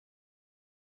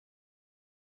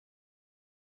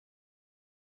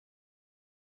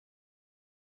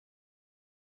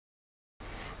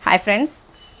Hi friends,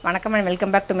 வணக்கம் and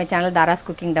welcome back to my channel Dara's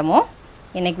Cooking Demo.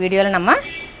 இன்னைக்கு வீடியோல நம்ம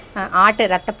ஆட்டு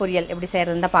ரத்த பொரியல் எப்படி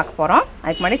செய்யறதுன்னு தான் பார்க்க போறோம்.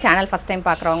 அதுக்கு முன்னாடி சேனல் ஃபர்ஸ்ட் டைம்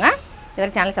பார்க்கறவங்க இதுவரை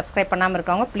சேனல் சப்ஸ்கிரைப் பண்ணாம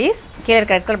இருக்கவங்க ப்ளீஸ் கீழ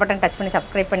இருக்க ரெட் கலர் பட்டன் டச் பண்ணி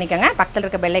சப்ஸ்கிரைப் பண்ணிக்கங்க. பக்கத்துல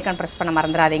இருக்க பெல் ஐகான் பிரஸ் பண்ண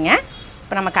மறந்துடாதீங்க.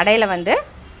 இப்போ நம்ம கடையில வந்து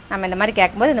நம்ம இந்த மாதிரி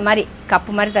கேக்கும்போது இந்த மாதிரி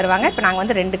கப் மாதிரி தருவாங்க. இப்போ நாங்க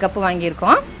வந்து 2 கப் வாங்கி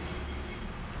இருக்கோம்.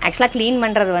 ஆக்சுவலா க்ளீன்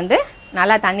பண்றது வந்து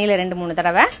நல்லா தண்ணியில 2-3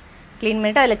 தடவை க்ளீன்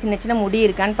பண்ணிட்டு அதுல சின்ன சின்ன முடி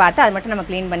இருக்கான்னு பார்த்து அது மட்டும் நம்ம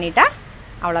க்ளீன் பண்ணிட்டா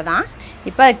அவ்வளவுதான்.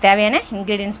 இப்போ அதுக்கு தேவையான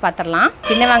இன்கிரிடியன்ட்ஸ் பார்த்துடலாம்.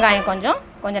 சின்ன வெங்காயம்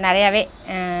கொஞ்சம் நிறையாவே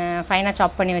ஃபைனாக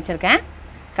சாப் பண்ணி வச்சுருக்கேன்.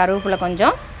 கருவேப்பிலை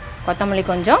கொஞ்சம், கொத்தமல்லி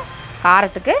கொஞ்சம்,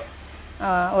 காரத்துக்கு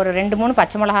ஒரு 2-3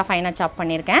 பச்சை மிளகா ஃபைனாக சாப்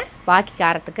பண்ணியிருக்கேன். பாக்கி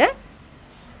காரத்துக்கு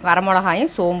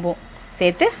வரமிளகாயும் சோம்பும்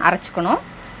சேர்த்து அரைச்சிக்கணும்.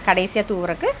 கடைசியாக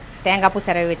தூவுறக்கு தேங்காய் பூ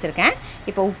சிரவி வச்சுருக்கேன்.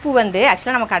 இப்போ உப்பு வந்து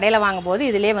ஆக்சுவலாக நம்ம கடையில் வாங்கும்போது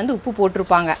இதிலே வந்து உப்பு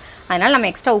போட்டிருப்பாங்க. அதனால் நம்ம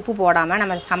எக்ஸ்ட்ரா உப்பு போடாமல்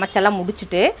நம்ம சமைச்செல்லாம்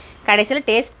முடிச்சுட்டு கடைசியில்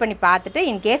டேஸ்ட் பண்ணி பார்த்துட்டு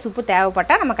இன்கேஸ் உப்பு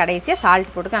தேவைப்பட்டால் நம்ம கடைசியாக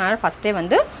சால்ட் போட்டுக்க. அதனால் ஃபஸ்ட்டே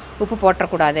வந்து உப்பு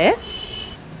போட்டுறக்கூடாது.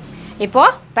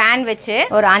 இப்போது பேன் வச்சு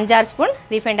ஒரு 5-6 ஸ்பூன்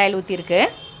ரீஃபைண்ட் ஆயில் ஊற்றிருக்கு.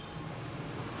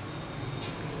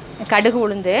 கடுகு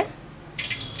உளுந்து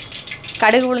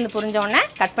புரிஞ்ச உடனே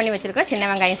கட் பண்ணி வச்சுருக்க சின்ன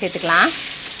வெங்காயம் சேர்த்துக்கலாம்.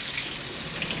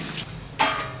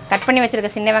 கட் பண்ணி வச்சுருக்க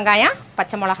சின்ன வெங்காயம்,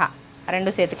 பச்சை மிளகா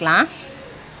 2 சேர்த்துக்கலாம்.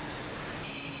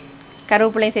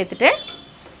 கருவேப்பிலையும் சேர்த்துட்டு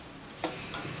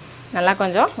நல்லா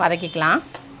கொஞ்சம் வதக்கிக்கலாம்.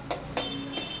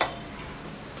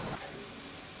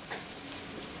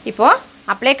 இப்போது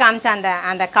அப்படியே காமிச்ச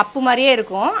அந்த கப்பு மாதிரியே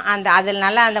இருக்கும். அதில்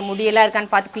நல்லா அந்த முடியெல்லாம்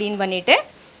இருக்கான்னு பார்த்து க்ளீன் பண்ணிவிட்டு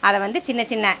அதை வந்து சின்ன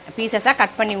சின்ன பீசஸாக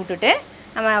கட் பண்ணி விட்டுட்டு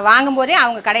நம்ம வாங்கும்போதே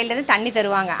அவங்க கடையிலேருந்து தண்ணி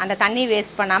தருவாங்க. அந்த தண்ணி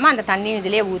வேஸ்ட் பண்ணாமல் அந்த தண்ணியும்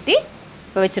இதிலே ஊற்றி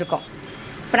இப்போ வச்சுருக்கோம்.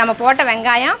 இப்போ நம்ம போட்ட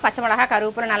வெங்காயம், பச்சை மிளகா,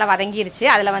 கருவேப்பிலை நல்லா வதங்கிருச்சு.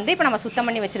 அதில் வந்து இப்போ நம்ம சுத்தம்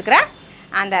பண்ணி வச்சுருக்கிற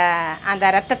அந்த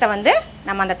ரத்தத்தை வந்து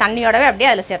நம்ம அந்த தண்ணியோடவே அப்படியே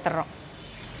அதில் சேர்த்துட்றோம்.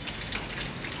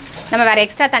 நம்ம வேறு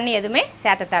எக்ஸ்ட்ரா தண்ணி எதுவுமே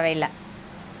சேர்த்த தேவையில்லை.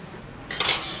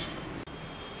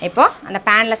 இப்போது அந்த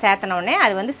பேனில் சேர்த்தனோடனே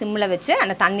அது வந்து சிம்மில் வச்சு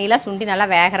அந்த தண்ணியெலாம் சுண்டி நல்லா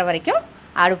வேகிற வரைக்கும்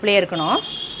அடுப்புலேயே இருக்கணும்.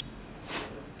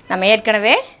 நம்ம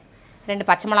ஏற்கனவே 2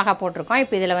 பச்சை மிளகா போட்டிருக்கோம்.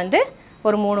 இப்போ இதில் வந்து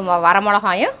ஒரு 3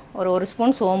 வரமிளகாயும் ஒரு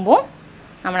ஸ்பூன் சோம்பும்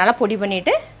நம்ம நல்லா பொடி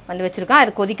பண்ணிவிட்டு வந்து வச்சுருக்கோம். அது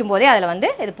கொதிக்கும் போதே அதில் வந்து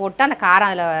இது போட்டு அந்த காரம்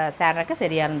அதில் சேர்றதுக்கு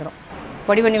சரியாக இருந்துடும்.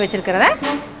 பொடி பண்ணி வச்சுருக்கிறத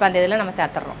இப்போ அந்த இதில் நம்ம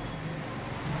சேர்த்துட்றோம்.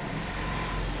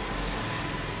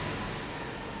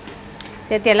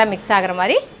 சேர்த்து எல்லாம் மிக்ஸ் ஆகிற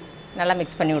மாதிரி நல்லா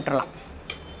மிக்ஸ் பண்ணி விட்டுறலாம்.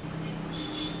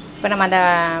 இப்போ நம்ம அந்த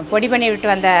பொடி பண்ணி விட்டு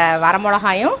வந்த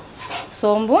வரமிளகாயும்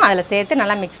சோம்பும் அதில் சேர்த்து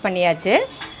நல்லா மிக்ஸ் பண்ணியாச்சு.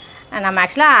 நம்ம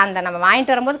ஆக்சுவலாக நம்ம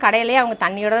வாங்கிட்டு வரும்போது கடையிலேயே அவங்க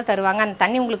தண்ணியோட தான் தருவாங்க. அந்த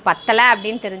தண்ணி உங்களுக்கு பத்தலை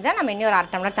அப்படின்னு தெரிஞ்சால் நம்ம இன்னும் ஒரு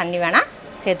 1/2 டம்ளர் தண்ணி வேணால்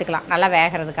சேர்த்துக்கலாம் நல்லா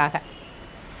வேகிறதுக்காக.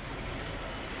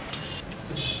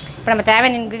 இப்போ நம்ம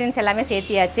தேவையான இன்க்ரீடியன்ஸ் எல்லாமே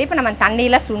சேர்த்தியாச்சு. இப்போ நம்ம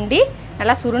தண்ணியில் சுண்டி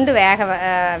நல்லா சுருண்டு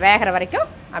வேகிற வரைக்கும்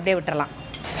அப்படியே விட்டுறலாம்.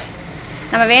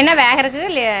 நம்ம வேணால் வேகிறதுக்கு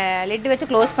லிட்டு வச்சு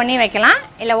க்ளோஸ் பண்ணி வைக்கலாம்,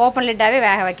 இல்லை ஓப்பன் லிட்டாகவே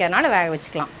வேக வைக்கிறதுனால வேக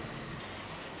வச்சுக்கலாம்.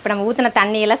 இப்போ நம்ம ஊற்றின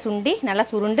தண்ணியெல்லாம் சுண்டி நல்லா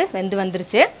சுருண்டு வெந்து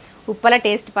வந்துருச்சு. உப்பெல்லாம்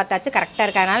டேஸ்ட் பார்த்தாச்சு, கரெக்டாக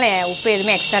இருக்கிறதுனால உப்பு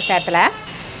எதுவுமே எக்ஸ்ட்ரா சேர்த்தலை.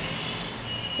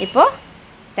 இப்போது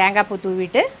தேங்காய் பூ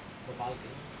தூவிட்டு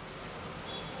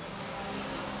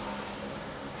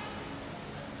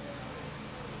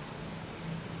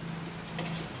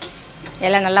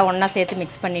எல்லாம் நல்லா ஒன்றா சேர்த்து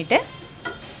மிக்ஸ் பண்ணிவிட்டு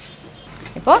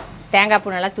இப்போது தேங்காய்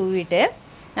பூ நல்லா தூவிட்டு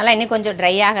நல்லா இன்னும் கொஞ்சம்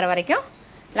ட்ரை ஆகிற வரைக்கும்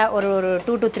நல்லா ஒரு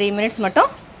 2 to 3 மினிட்ஸ் மட்டும்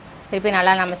திருப்பி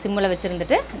நல்லா நம்ம சிம்மில்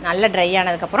வச்சுருந்துட்டு நல்லா ட்ரை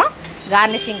ஆனதுக்கப்புறம்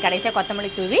கார்னிஷிங் கடைசியாக கொத்தமல்லி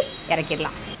தூவி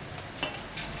இறக்கிடலாம்.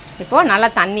 இப்போது நல்லா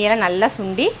தண்ணியெல்லாம் நல்லா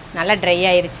சுண்டி நல்லா ட்ரை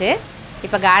ஆயிடுச்சு.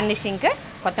 இப்போ கார்னிஷிங்க்கு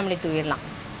கொத்தமல்லி தூவிடலாம்.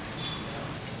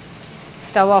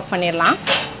 ஸ்டவ் ஆஃப் பண்ணிடலாம்.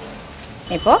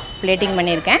 இப்போது பிளேட்டிங்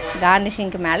பண்ணியிருக்கேன்.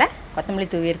 கார்னிஷிங்க்கு மேலே கொத்தமல்லி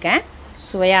தூவியிருக்கேன்.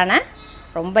 சுவையான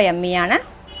ரொம்ப எம்மியான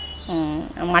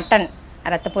மட்டன்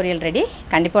ரத்த பொரியல் ரெடி.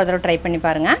 கண்டிப்பாக ஒரு தடவை ட்ரை பண்ணி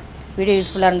பாருங்கள். வீடியோ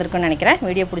யூஸ்ஃபுல்லாக இருந்திருக்குன்னு நினைக்கிறேன்.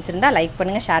 வீடியோ பிடிச்சிருந்தா லைக்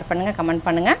பண்ணுங்கள், ஷேர் பண்ணுங்கள், கமெண்ட்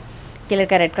பண்ணுங்கள். கீழே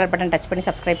இருக்க ரெட் கலர் பட்டன் டச் பண்ணி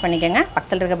சப்ஸ்கிரைப் பண்ணிக்கோங்க.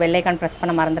 பக்கத்தில் இருக்க பெல் ஐக்கான் ப்ரெஸ்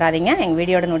பண்ண மறந்துடாதீங்க. எங்கள்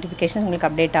வீடியோட நோட்டிஃபிகேஷன்ஸ் உங்களுக்கு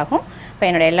அப்டேட் ஆகும். இப்போ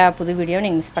என்னோட எல்லா புது வீடியோவும்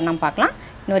நீங்கள் மிஸ் பண்ணாமல் பார்க்கலாம்.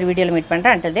 இன்னொரு வீடியோவில் மீட்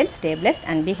பண்ணுறேன். Until then, stay blessed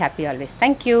and be happy always.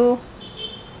 Thank you.